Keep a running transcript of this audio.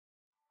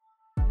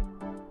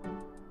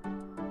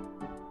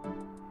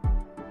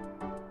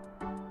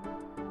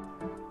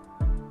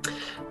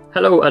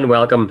Hello and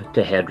welcome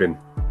to Headroom,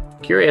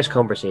 curious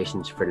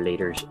conversations for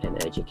leaders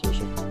in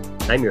education.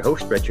 I'm your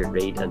host, Richard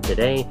Reid, and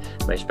today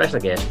my special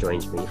guest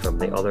joins me from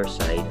the other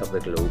side of the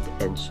globe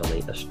in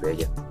sunny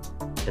Australia.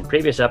 In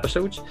previous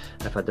episodes,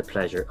 I've had the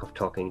pleasure of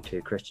talking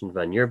to Christian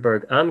van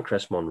Nieuwburg and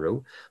Chris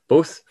Monroe,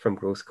 both from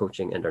Growth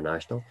Coaching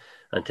International,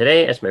 and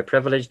today it's my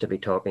privilege to be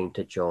talking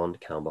to John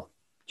Campbell.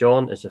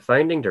 John is the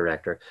founding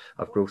director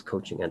of Growth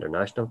Coaching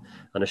International,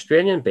 an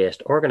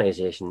Australian-based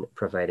organisation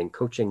providing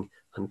coaching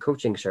and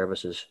coaching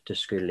services to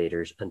school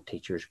leaders and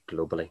teachers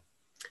globally.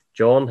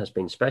 John has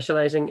been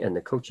specialising in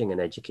the coaching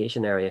and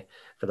education area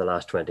for the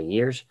last 20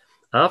 years,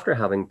 after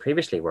having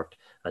previously worked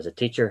as a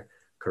teacher,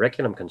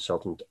 curriculum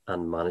consultant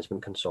and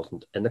management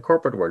consultant in the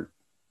corporate world.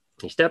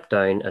 He stepped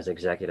down as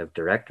executive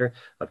director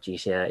of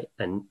GCI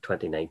in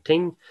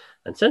 2019,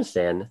 and since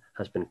then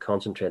has been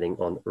concentrating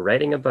on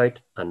writing about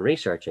and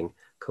researching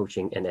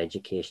coaching and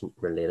education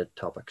related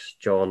topics.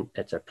 John,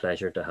 it's a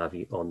pleasure to have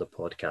you on the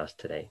podcast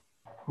today.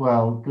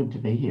 Well, good to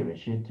be here,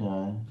 Richard.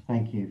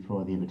 Thank you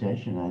for the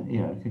invitation.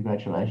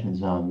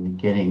 Congratulations on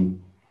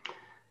getting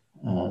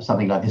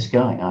something like this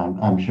going.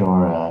 I'm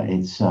sure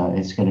it's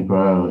going to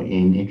grow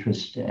in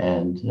interest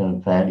and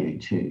value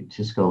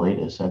to school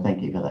leaders. So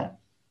thank you for that.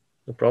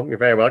 No problem. You're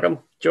very welcome.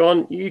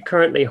 John, you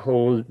currently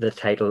hold the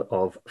title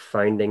of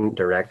Founding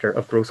Director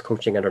of Growth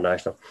Coaching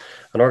International,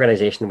 an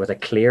organisation with a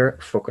clear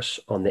focus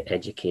on the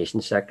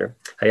education sector.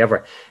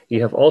 However,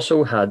 you have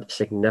also had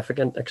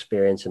significant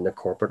experience in the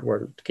corporate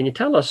world. Can you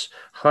tell us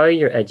how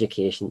your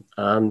education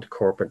and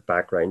corporate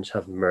backgrounds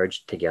have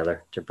merged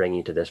together to bring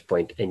you to this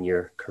point in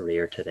your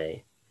career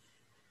today?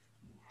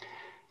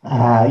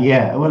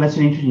 Well, it's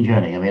an interesting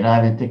journey. I mean,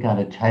 I'm at the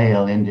kind of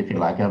tail end, if you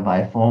like, of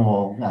my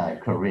formal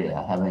career,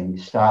 having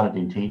started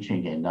in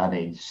teaching in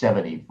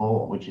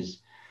 1974, which is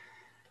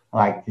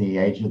like the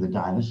age of the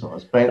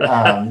dinosaurs. But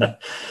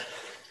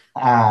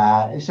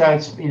so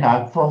it's,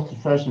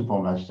 first and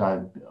foremost,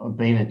 I've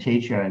been a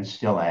teacher and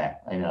still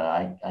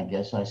am. I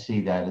guess I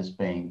see that as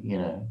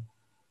being,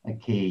 a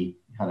key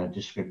kind of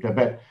descriptor.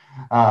 But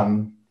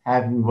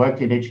having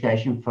worked in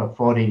education for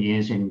 14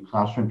 years in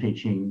classroom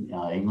teaching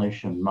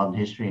English and modern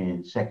history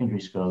in secondary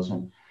schools,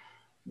 and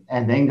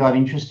then got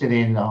interested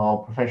in the whole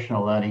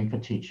professional learning for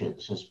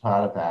teachers as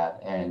part of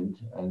that, and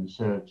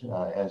served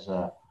as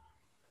a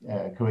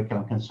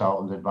curriculum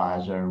consultant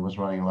advisor and was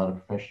running a lot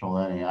of professional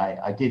learning.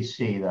 I did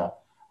see the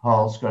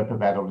whole scope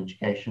of adult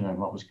education and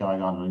what was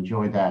going on and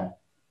enjoyed that.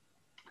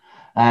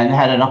 And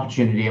had an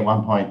opportunity at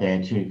one point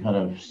there to kind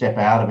of step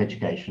out of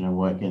education and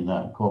work in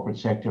the corporate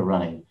sector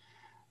running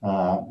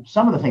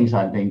some of the things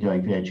I'd been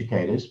doing for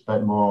educators,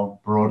 but more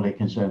broadly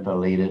concerned for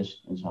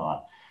leaders and so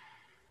on.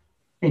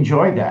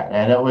 Enjoyed that,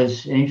 and it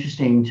was an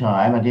interesting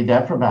time. I did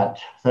that for about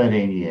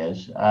 13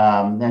 years,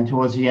 and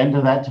towards the end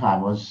of that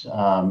time was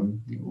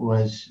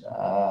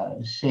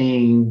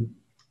seeing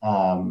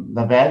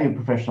the value of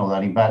professional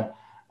learning. But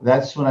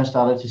that's when I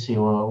started to see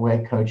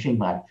where coaching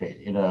might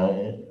fit.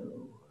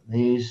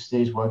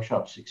 These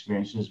workshops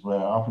experiences were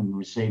often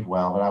received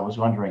well, but I was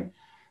wondering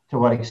to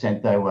what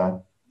extent they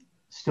were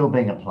still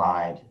being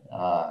applied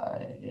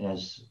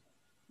as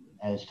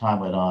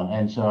time went on.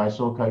 And so I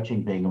saw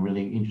coaching being a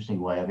really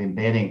interesting way of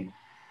embedding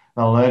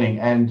the learning.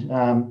 And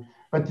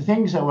but the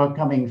things that were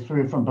coming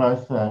through from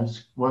both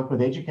work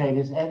with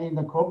educators and in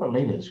the corporate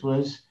leaders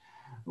was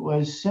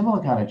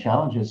similar kind of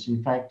challenges.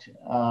 In fact,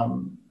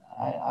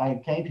 I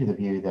came to the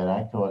view that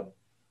I thought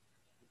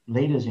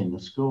leaders in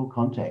the school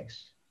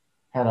context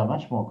had a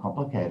much more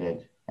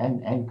complicated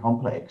and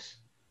complex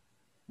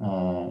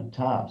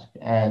task.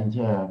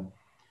 And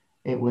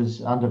it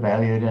was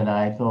undervalued, and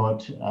I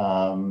thought,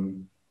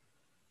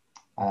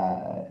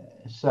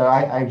 so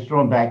I was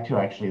drawn back to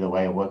actually the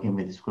way of working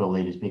with school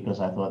leaders, because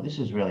I thought this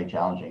is really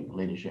challenging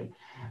leadership.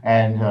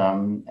 And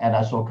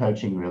I saw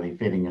coaching really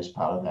fitting as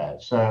part of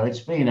that. So it's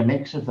been a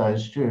mix of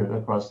those two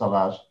across the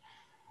last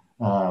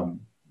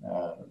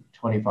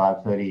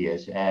 25, 30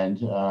 years, and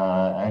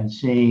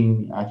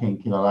seeing, I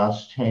think, in the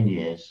last 10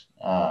 years,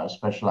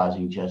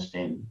 specializing just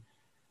in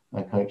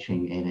the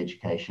coaching in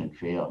education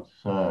field.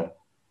 So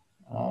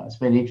it's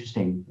been an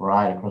interesting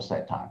ride across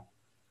that time.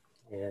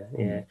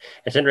 Yeah.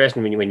 It's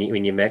interesting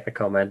when you make the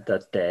comment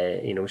that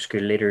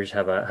school leaders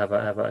have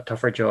a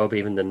tougher job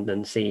even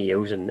than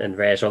CEOs and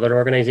various other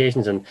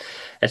organizations, and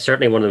it's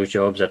certainly one of those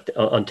jobs that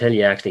until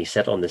you actually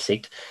sit on the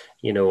seat,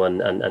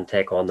 and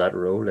take on that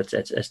role, it's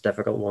a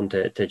difficult one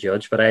to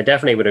judge. But I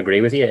definitely would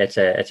agree with you. It's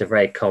a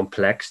very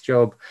complex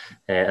job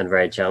and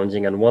very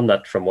challenging, and one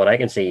that, from what I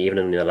can see, even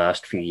in the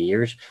last few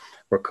years,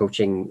 where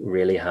coaching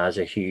really has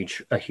a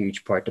huge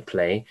part to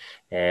play,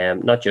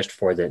 not just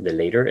for the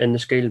leader in the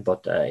school,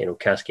 but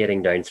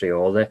cascading down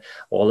through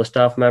all the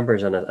staff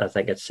members. And I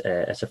think it's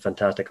a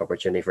fantastic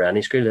opportunity for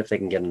any school if they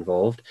can get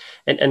involved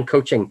in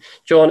coaching.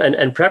 John,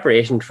 in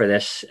preparation for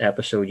this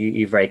episode,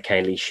 you very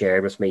kindly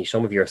shared with me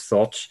some of your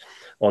thoughts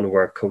on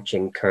where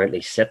coaching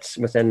currently sits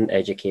within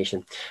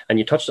education. And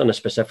you touched on a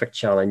specific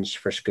challenge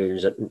for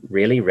schools that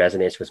really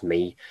resonates with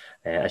me,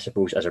 I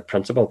suppose, as a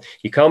principal.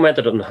 You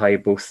commented on how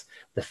both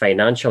the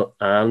financial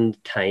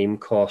and time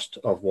cost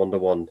of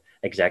one-to-one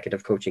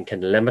executive coaching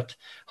can limit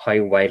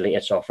how widely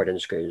it's offered in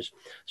schools.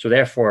 So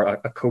therefore,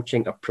 a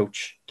coaching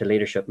approach to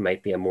leadership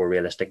might be a more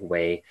realistic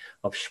way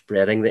of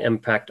spreading the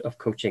impact of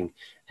coaching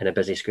in a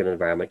busy school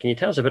environment. Can you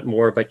tell us a bit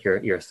more about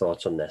your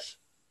thoughts on this?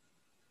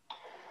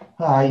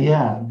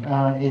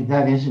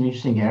 That is an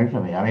interesting area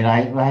for me. I mean,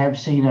 I have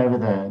seen over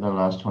the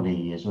last 20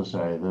 years or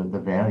so the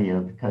value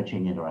of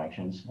coaching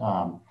interactions,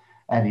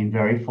 and in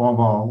very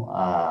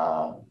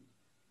formal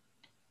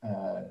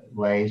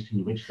ways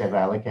in which they've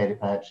allocated,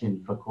 perhaps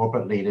for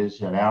corporate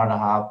leaders, an hour and a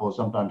half or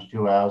sometimes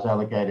 2 hours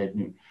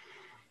allocated,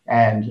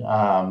 and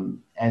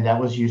that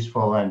was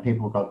useful, and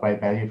people got great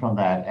value from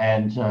that,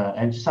 and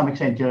to some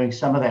extent doing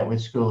some of that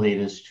with school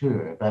leaders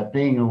too. But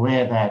being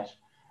aware that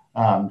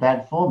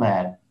that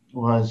format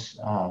was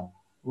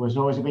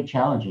always a bit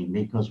challenging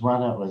because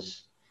one,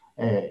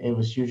 it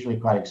was usually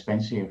quite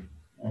expensive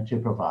to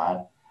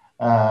provide,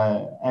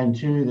 and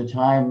two, the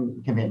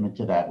time commitment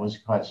to that was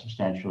quite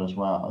substantial as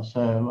well.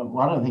 So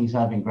one of the things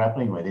I've been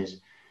grappling with is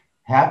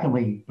how can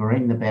we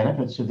bring the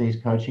benefits of these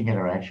coaching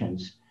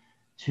interactions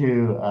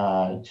to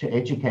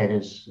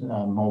educators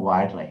more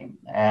widely,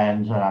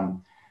 and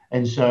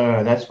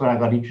so that's where I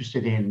got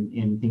interested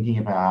in thinking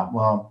about,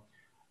 well,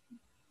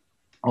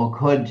 or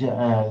could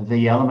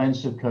the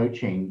elements of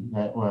coaching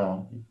that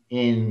were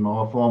in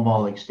more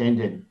formal,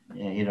 extended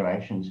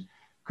interactions,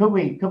 could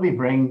we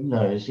bring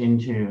those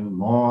into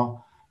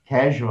more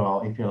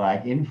casual, if you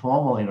like,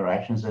 informal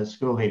interactions that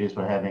school leaders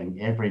were having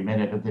every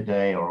minute of the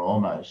day or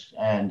almost,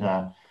 and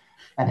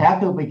how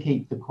could we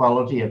keep the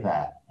quality of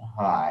that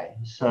high?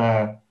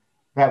 So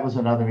that was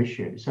another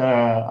issue. So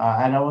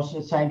and I was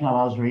at the same time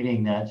I was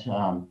reading that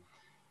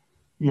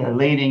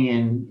leading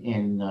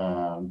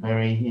in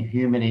very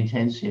human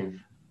intensive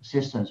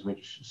systems,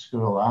 which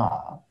school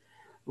are,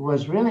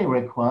 was really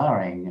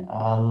requiring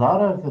a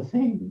lot of the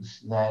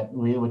things that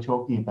we were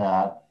talking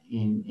about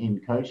in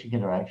coaching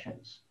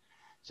interactions.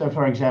 So,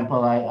 for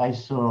example, I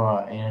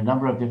saw in a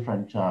number of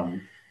different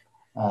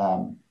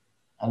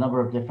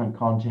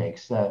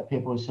contexts that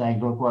people were saying,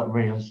 look, what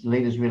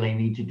leaders really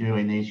need to do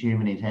in these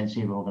human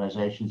intensive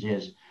organizations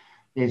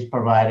is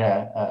provide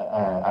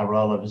a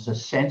role of as a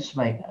sense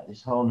maker.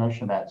 This whole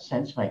notion about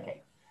sense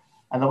making.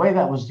 And the way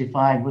that was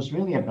defined was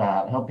really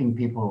about helping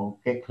people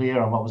get clear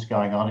on what was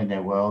going on in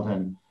their world.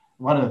 And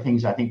one of the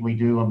things I think we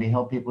do when we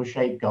help people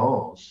shape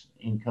goals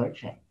in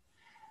coaching.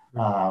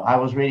 I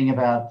was reading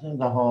about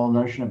the whole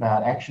notion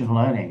about action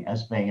learning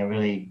as being a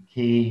really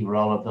key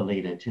role of the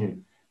leader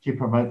to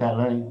promote that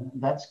learning.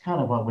 That's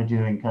kind of what we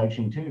do in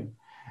coaching too.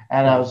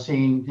 And I was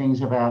seeing things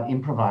about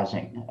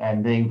improvising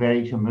and being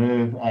ready to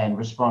move and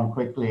respond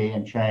quickly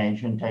and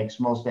change and take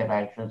small step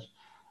actions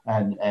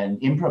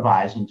and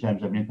improvise in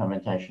terms of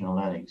implementation and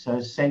learning. So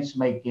sense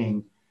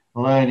making,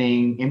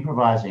 learning,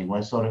 improvising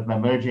were sort of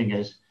emerging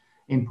as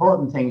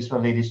important things for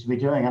leaders to be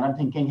doing. And I'm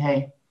thinking,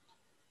 hey,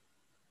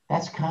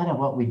 that's kind of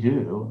what we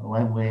do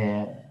when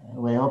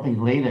we're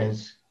helping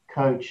leaders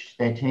coach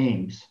their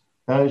teams.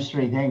 Those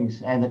three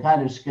things and the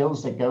kind of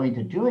skills that go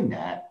into doing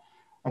that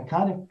are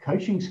kind of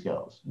coaching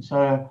skills.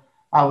 So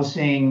I was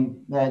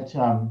seeing that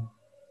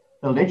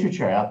the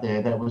literature out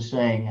there that was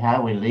saying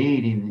how we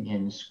lead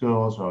in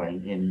schools or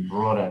in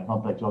broader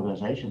complex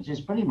organizations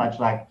is pretty much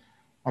like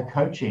a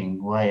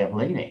coaching way of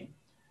leading.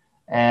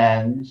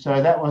 And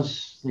so that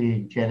was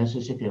the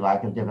genesis, if you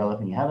like, of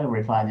developing how to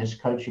refine this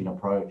coaching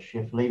approach.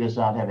 If leaders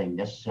aren't having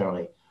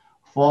necessarily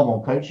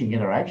formal coaching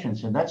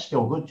interactions, and that's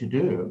still good to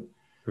do,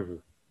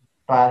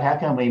 but how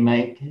can we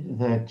make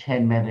the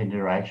 10-minute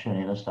interaction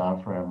in a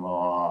staff room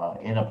or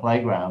in a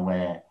playground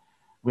where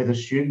with a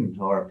student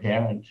or a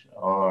parent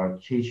or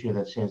a teacher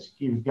that says,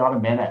 you've got a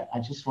minute, I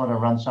just want to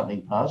run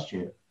something past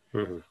you.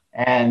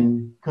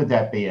 And could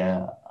that be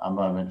a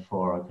moment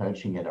for a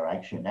coaching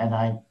interaction?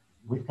 And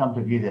we've come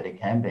to view that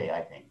it can be,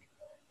 I think.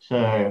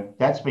 So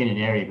that's been an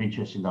area of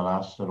interest in the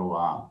last little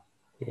while.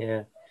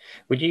 Yeah.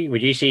 Would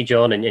you see,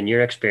 John, in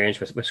your experience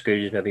with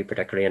schools, maybe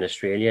particularly in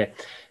Australia,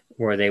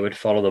 where they would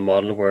follow the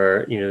model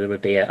where, there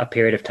would be a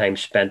period of time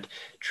spent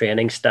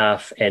training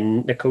staff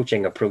in the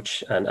coaching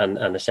approach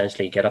and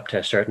essentially get up to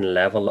a certain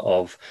level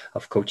of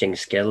coaching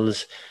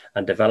skills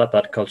and develop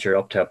that culture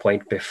up to a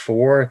point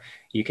before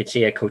you could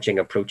see a coaching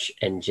approach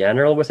in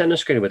general within a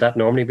school? Would that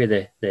normally be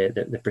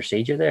the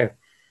procedure there?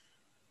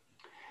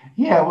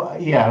 Yeah,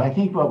 I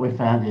think what we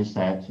found is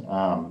that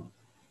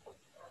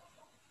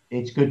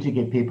it's good to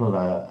give people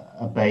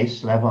a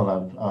base level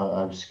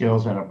of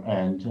skills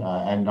and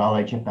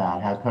knowledge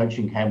about how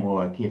coaching can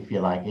work, if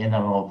you like, in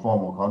a more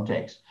formal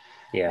context.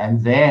 Yeah.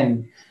 And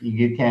then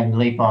you can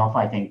leap off,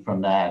 I think,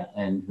 from that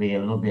and be a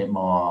little bit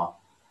more,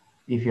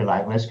 if you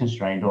like, less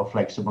constrained or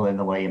flexible in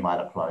the way you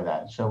might apply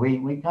that. So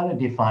we kind of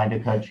defined a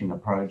coaching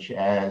approach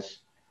as,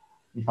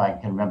 if I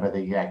can remember the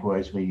exact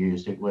words we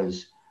used, it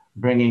was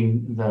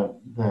bringing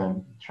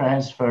the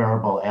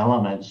transferable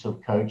elements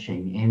of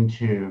coaching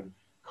into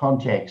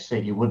contexts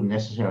that you wouldn't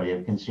necessarily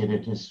have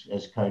considered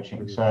as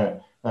coaching.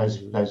 So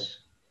those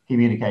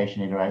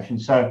communication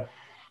interactions. So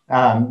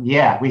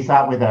we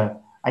start with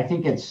I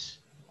think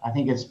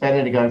it's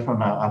better to go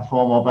from a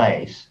formal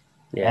base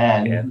Yeah.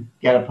 and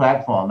get a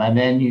platform. And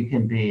then you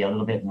can be a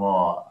little bit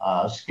more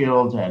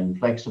skilled and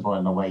flexible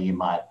in the way you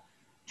might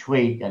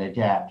tweak and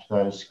adapt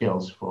those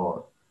skills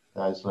for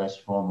those less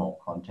formal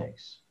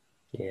contexts.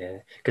 Yeah,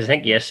 because I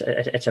think yes,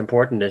 it's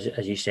important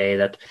as you say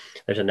that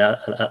there's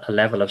a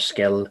level of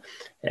skill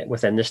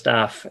within the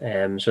staff,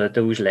 so that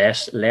those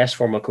less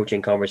formal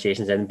coaching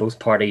conversations and both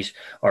parties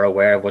are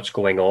aware of what's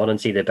going on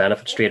and see the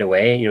benefit straight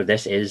away. You know,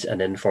 this is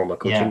an informal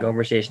coaching Yeah.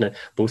 conversation, and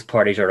both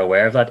parties are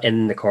aware of that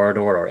in the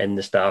corridor or in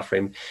the staff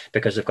room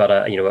because they've got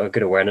a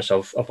good awareness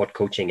of what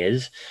coaching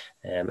is.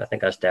 I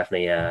think that's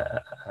definitely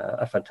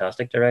a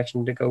fantastic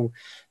direction to go.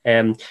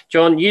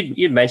 John,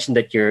 you'd mentioned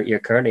that you're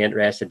currently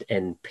interested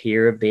in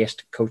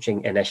peer-based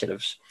coaching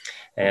initiatives.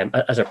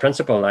 As a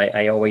principal,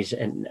 I always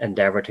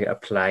endeavor to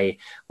apply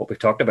what we've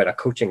talked about, a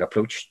coaching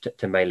approach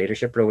to my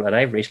leadership role. And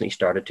I've recently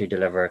started to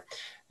deliver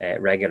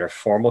regular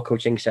formal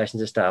coaching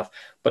sessions to staff.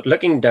 But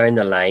looking down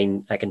the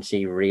line, I can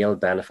see real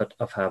benefit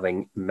of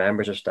having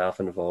members of staff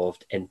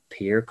involved in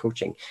peer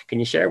coaching. Can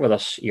you share with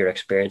us your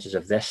experiences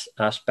of this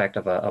aspect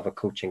of a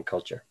coaching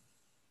culture?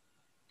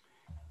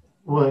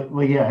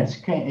 Well, yeah.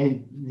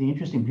 The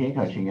interesting peer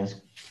coaching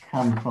has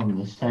come from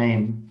the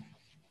same,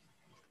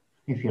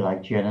 if you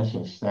like,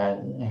 genesis. That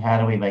how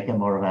do we make it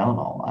more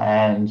available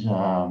and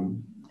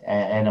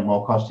a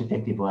more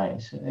cost-effective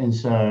ways? And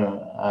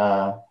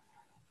so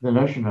the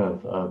notion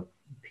of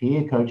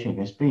peer coaching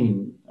has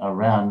been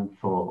around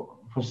for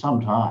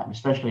some time,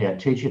 especially at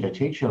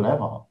teacher-to-teacher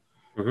level.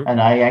 Mm-hmm. And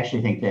I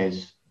actually think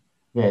there's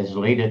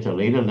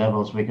leader-to-leader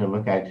levels we could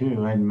look at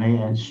too,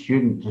 and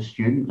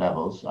student-to-student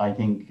levels. I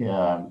think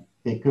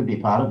it could be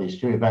part of this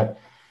too. But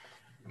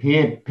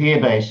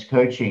peer-based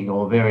coaching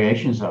or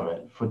variations of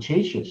it for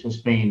teachers has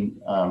been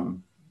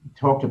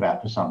talked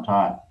about for some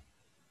time.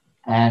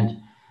 And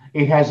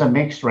it has a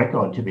mixed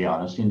record, to be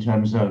honest, in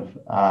terms of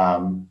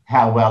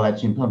how well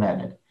it's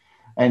implemented.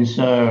 And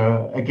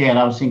so, again,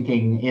 I was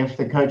thinking if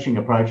the coaching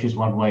approach is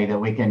one way that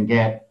we can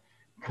get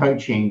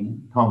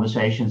coaching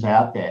conversations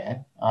out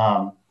there,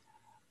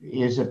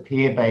 is a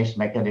peer-based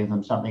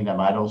mechanism something that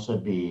might also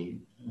be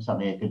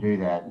something that could do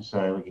that? And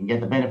so we can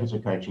get the benefits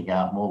of coaching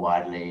out more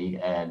widely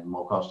and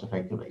more cost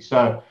effectively.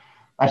 So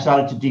I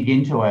started to dig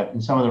into it,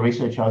 and some of the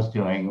research I was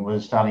doing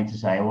was starting to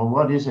say, well,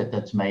 what is it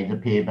that's made the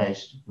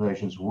peer-based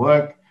versions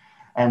work?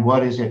 And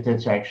what is it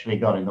that's actually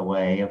got in the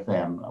way of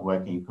them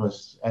working?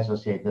 Because, as I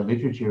said, the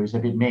literature is a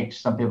bit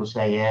mixed. Some people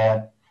say,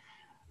 yeah,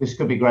 this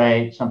could be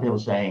great. Some people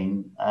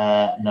saying,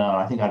 no,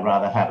 I think I'd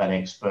rather have an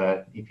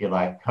expert, if you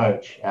like,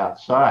 coach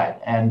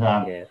outside. And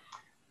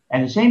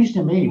it seems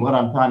to me what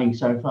I'm finding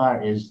so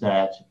far is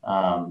that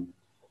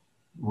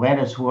when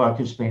it's worked,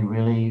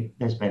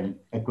 there's been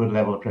a good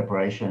level of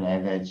preparation,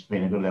 and there's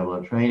been a good level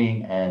of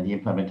training, and the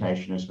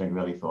implementation has been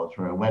really thought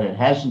through. And when it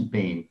hasn't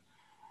been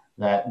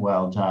that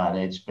well done,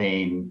 it's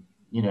been,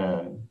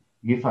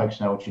 you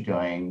folks know what you're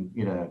doing,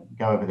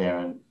 go over there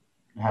and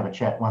have a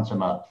chat once a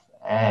month.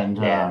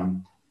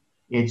 And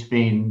it's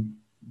been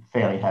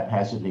fairly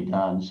haphazardly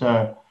done.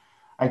 So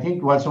I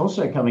think what's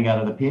also coming out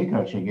of the peer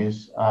coaching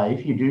is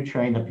if you do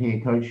train the peer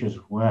coaches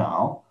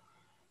well,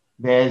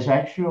 there's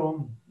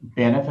actual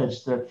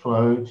benefits that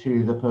flow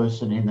to the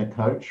person in the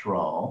coach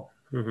role,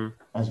 mm-hmm.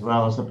 as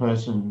well as the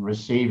person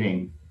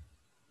receiving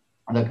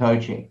the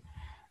coaching.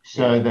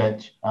 So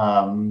that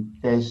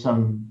there's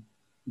some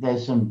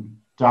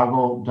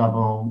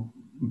double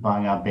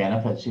bung up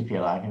benefits, if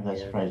you like, if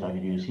that's a phrase I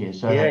could use here.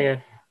 So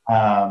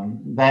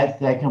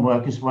that can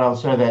work as well.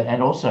 So that,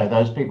 and also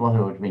those people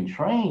who have been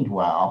trained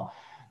well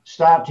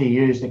start to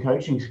use the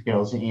coaching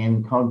skills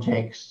in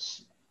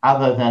contexts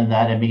other than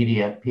that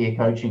immediate peer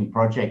coaching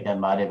project that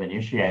might have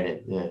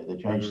initiated the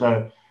change. Mm-hmm.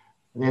 So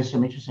there's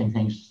some interesting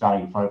things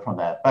starting to flow from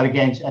that. But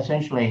again,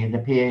 essentially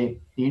the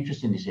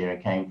interest in this area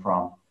came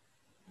from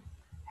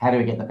how do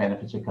we get the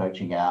benefits of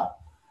coaching out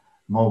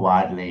more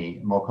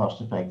widely, more cost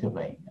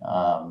effectively,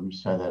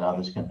 so that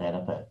others can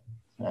benefit.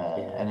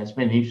 And it's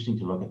been interesting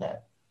to look at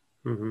that.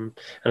 Mm-hmm.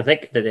 And I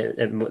think that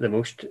the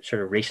most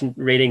sort of recent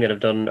reading that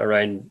I've done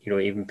around,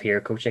 even peer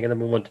coaching at the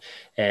moment,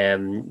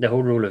 the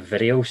whole role of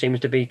video seems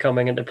to be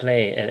coming into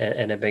play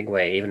in a big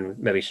way, even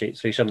maybe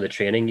through some of the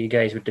training you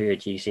guys would do at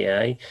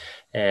GCI.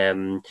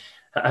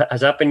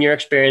 Has that been your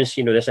experience,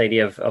 this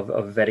idea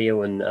of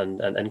video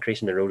and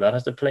increasing the role that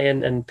has to play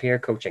in peer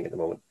coaching at the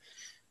moment?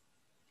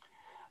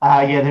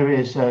 Yeah, there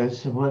is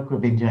some work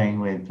we've been doing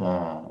with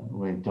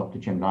Dr.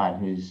 Jim Knight,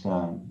 who's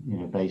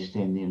based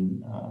in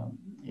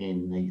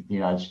the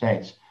United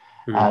States,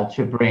 mm-hmm.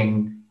 To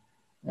bring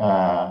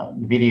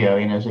video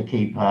in as a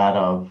key part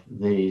of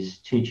these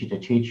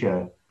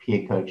teacher-to-teacher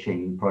peer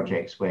coaching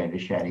projects we're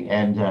initiating.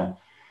 And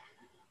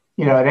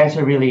that's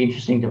a really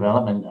interesting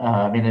development.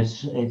 I mean,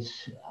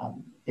 it's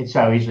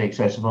so easily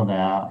accessible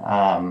now.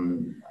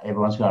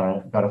 Everyone's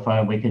got a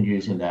phone we can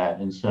use in that,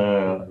 and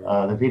so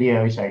the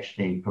video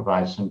actually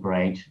provides some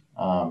great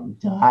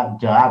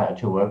data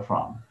to work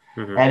from,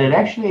 mm-hmm. and it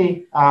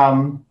actually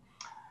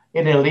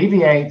it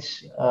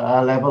alleviates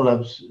a level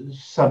of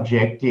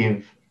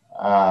subjective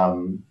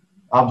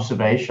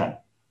observation,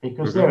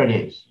 because mm-hmm. there it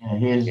is.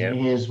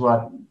 Here's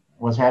what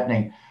what's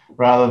happening,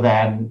 rather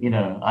than,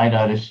 I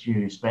noticed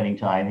you spending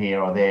time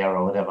here or there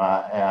or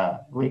whatever,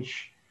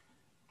 which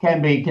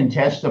can be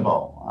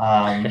contestable.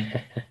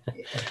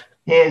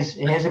 Here's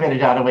a bit of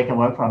data we can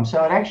work from.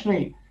 So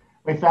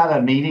we found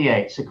that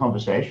mediates a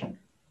conversation.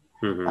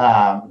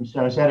 So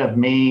instead of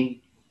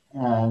me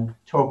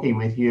talking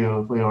with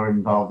you if we were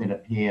involved in a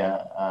peer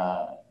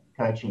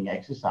coaching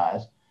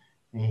exercise,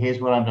 here's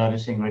what I'm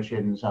noticing,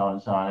 Richard, and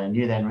so on, and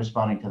you then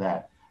responding to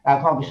that.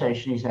 Our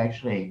conversation is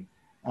actually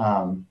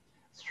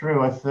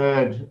through a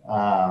third,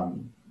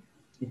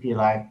 if you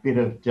like, bit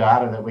of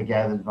data that we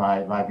gathered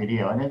by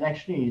video, and it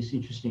actually is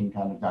interesting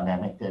kind of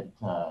dynamic that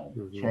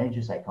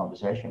changes that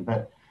conversation.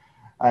 But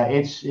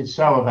it's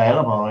so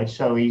available, it's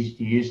so easy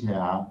to use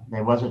now.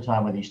 There was a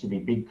time when there used to be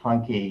big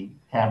clunky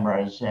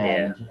cameras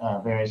and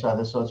various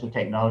other sorts of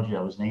technology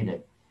that was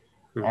needed,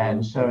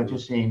 and so it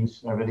just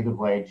seems a really good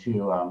way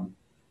to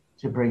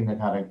bring the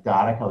kind of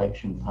data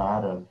collection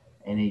part of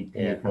any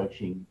peer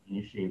coaching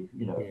initiative,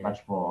 much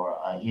more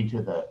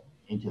into the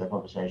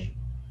conversation.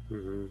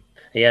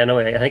 Yeah, no,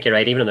 I think you're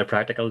right. Even in the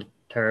practical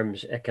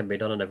terms, it can be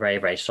done in a very,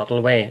 very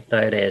subtle way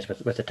nowadays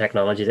with the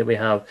technology that we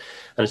have.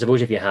 And I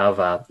suppose if you have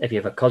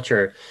a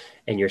culture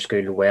in your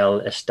school well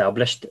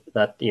established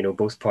that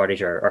both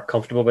parties are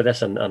comfortable with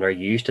this and are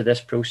used to this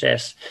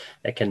process,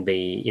 it can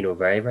be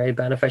very, very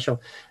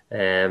beneficial.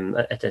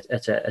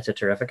 It's a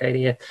terrific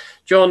idea,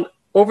 John.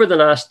 Over the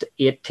last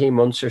 18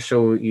 months or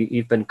so,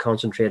 you've been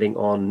concentrating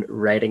on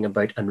writing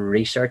about and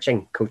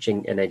researching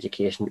coaching and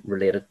education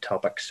related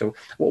topics. So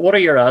what are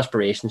your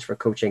aspirations for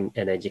coaching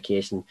and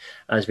education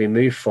as we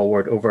move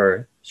forward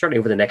certainly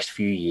over the next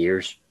few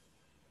years?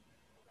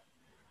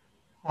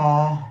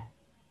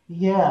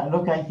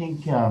 Look, I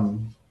think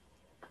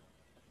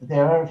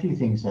there are a few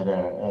things that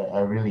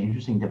are really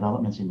interesting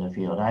developments in the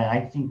field.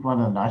 I think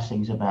one of the nice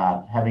things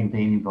about having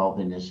been involved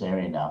in this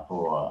area now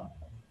for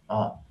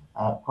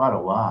quite a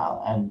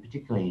while, and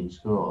particularly in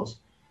schools,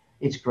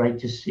 it's great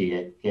to see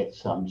it get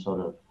some sort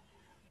of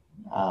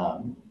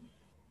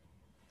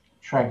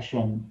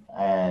traction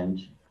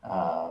and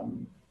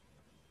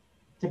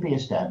to be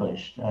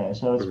established.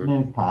 So it's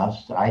moved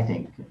past, I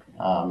think,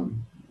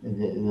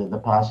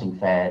 the passing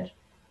fad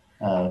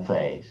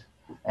phase,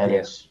 and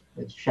it's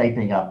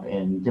shaping up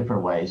in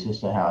different ways as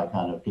to how it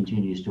kind of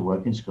continues to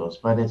work in schools.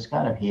 But it's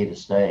kind of here to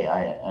stay,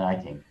 I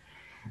think.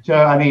 So,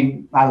 I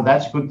mean,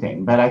 that's a good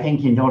thing. But I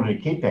think in order to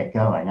keep that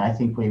going, I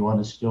think we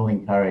want to still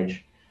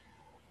encourage,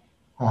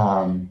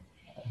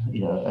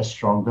 a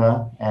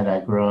stronger and a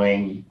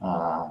growing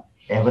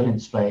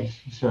evidence base.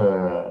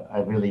 So I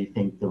really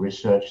think the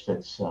research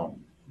that's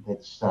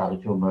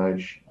started to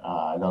emerge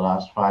in the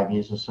last 5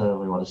 years or so,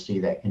 we want to see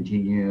that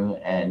continue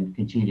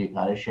to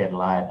kind of shed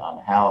light on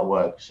how it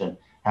works and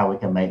how we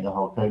can make the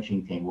whole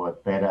coaching thing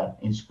work better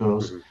in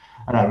schools.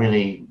 And I'm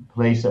really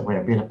pleased that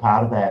we're a bit a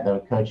part of that, the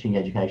Coaching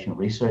Education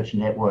Research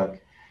Network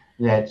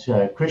that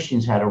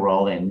Christian's had a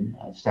role in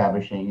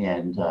establishing,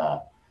 and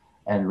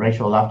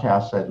Rachel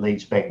Lufthouse at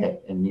Leeds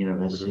Beckett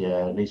University,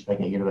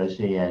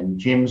 and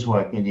Jim's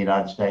work in the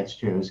United States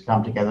too has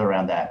come together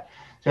around that.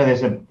 So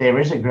there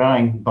is a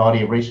growing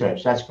body of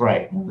research. That's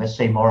great. Let's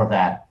see more of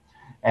that,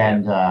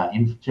 and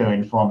to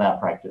inform our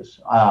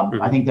practice.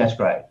 I think that's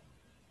great.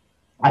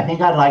 I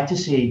think I'd like to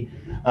see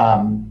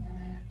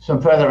some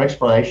further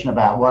exploration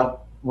about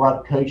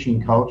what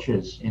coaching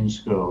cultures in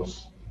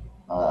schools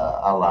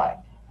are like.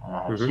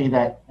 I see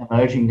that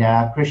emerging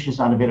now. Christian's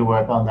done a bit of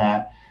work on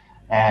that.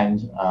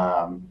 And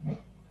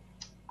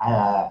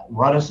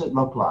what does it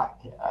look like?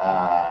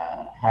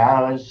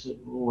 How is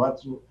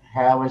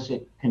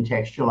it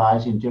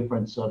contextualized in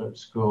different sort of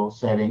school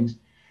settings?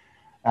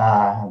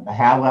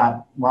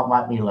 What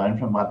might we learn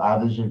from what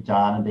others have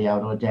done and be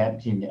able to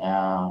adapt in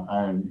our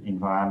own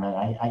environment?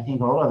 I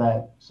think all of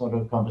that sort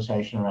of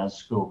conversation around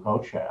school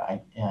culture,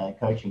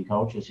 coaching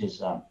cultures,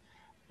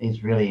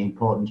 is really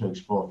important to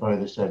explore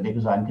further. So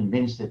because I'm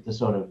convinced that the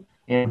sort of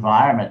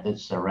environment that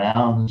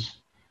surrounds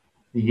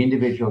the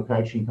individual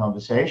coaching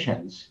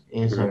conversations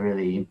is a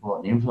really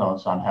important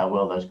influence on how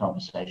well those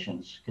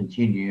conversations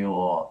continue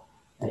or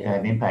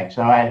have impact.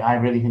 So I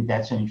really think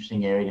that's an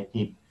interesting area to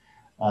keep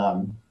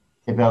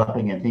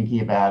developing and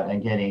thinking about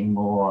and getting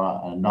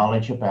more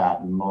knowledge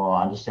about and more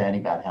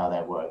understanding about how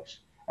that works.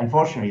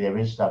 Unfortunately, there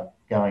is stuff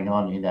going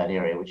on in that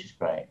area, which is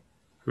great.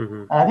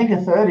 And I think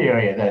a third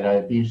area that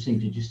would be interesting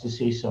to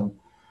see some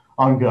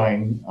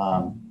ongoing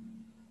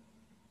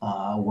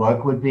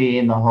work would be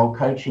in the whole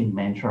coaching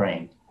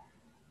mentoring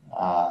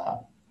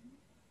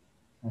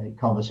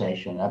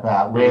conversation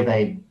about where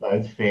they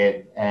both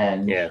fit,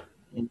 and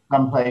in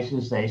some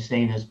places they're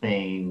seen as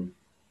being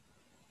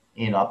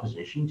in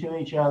opposition to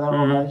each other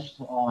almost.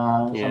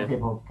 Some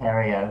people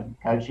carry a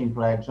coaching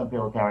flag, some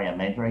people carry a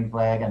mentoring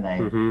flag, and they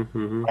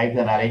wave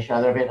them at each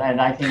other a bit. And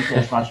I think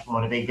there's much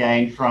more to be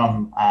gained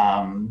from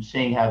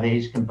seeing how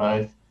these can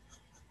both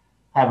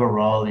have a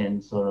role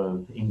in sort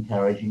of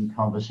encouraging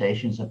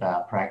conversations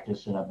about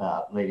practice and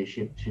about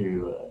leadership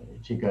to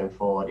go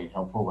forward in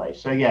helpful ways.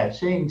 So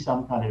seeing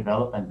some kind of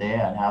development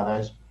there, and how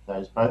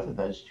both of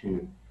those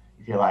two,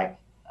 if you like,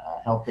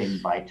 helping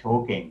by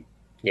talking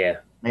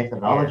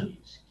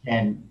methodologies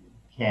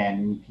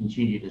can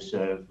continue to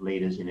serve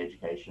leaders in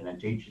education and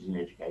teachers in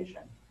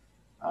education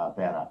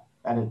better.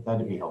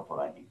 That'd be helpful,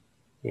 I think.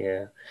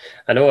 Yeah,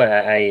 I know.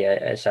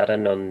 I sat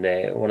in on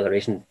one of the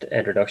recent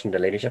introduction to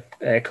leadership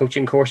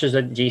coaching courses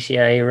that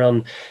GCI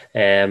run,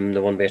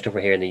 the one based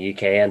over here in the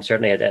UK, and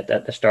certainly at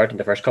the start in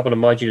the first couple of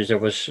modules there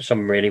was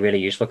some really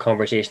useful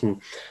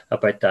conversation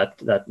about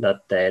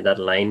that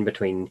line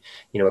between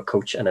a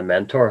coach and a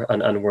mentor,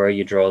 and where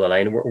you draw the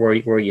line,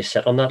 where you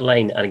sit on that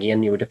line, and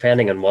again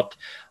depending on what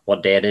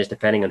day it is,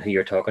 depending on who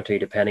you're talking to,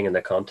 depending on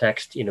the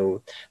context,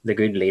 the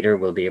good leader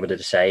will be able to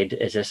decide,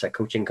 is this a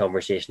coaching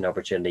conversation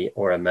opportunity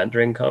or a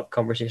mentoring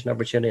conversation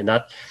opportunity? And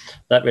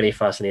that really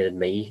fascinated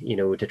me,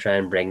 to try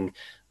and bring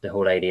the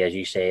whole idea, as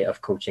you say,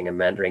 of coaching and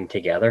mentoring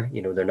together.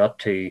 They're not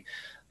two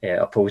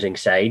opposing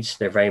sides.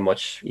 They're very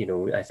much,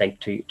 I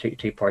think,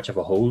 two parts of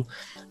a whole,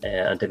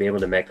 and to be able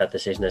to make that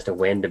decision as to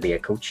when to be a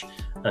coach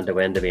and to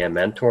when to be a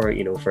mentor,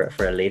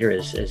 for a leader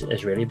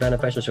is really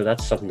beneficial. So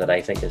that's something that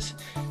I think is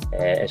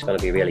going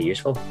to be really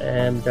useful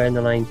down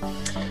the line.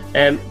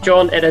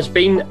 John, it has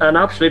been an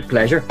absolute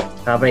pleasure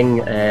having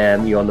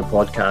you on the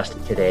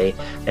podcast today.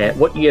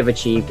 What you have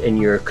achieved in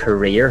your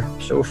career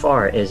so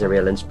far is a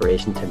real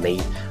inspiration to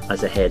me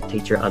as a head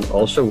teacher and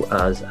also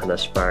as an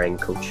aspiring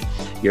coach.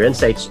 Your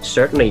insights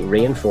certainly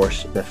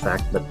reinforce the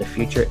fact that the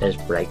future is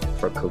bright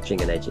for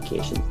coaching and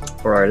education.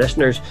 For our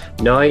listeners,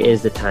 now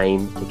is the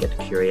time to get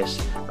curious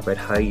about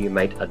how you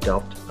might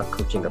adopt a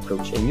coaching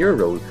approach in your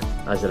role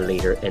as a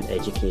leader in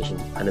education.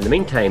 And in the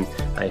meantime,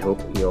 I hope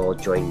you'll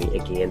join me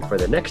again for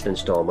the next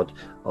installment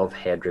of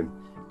Headroom,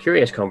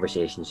 Curious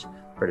Conversations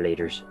for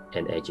Leaders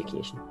in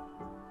Education.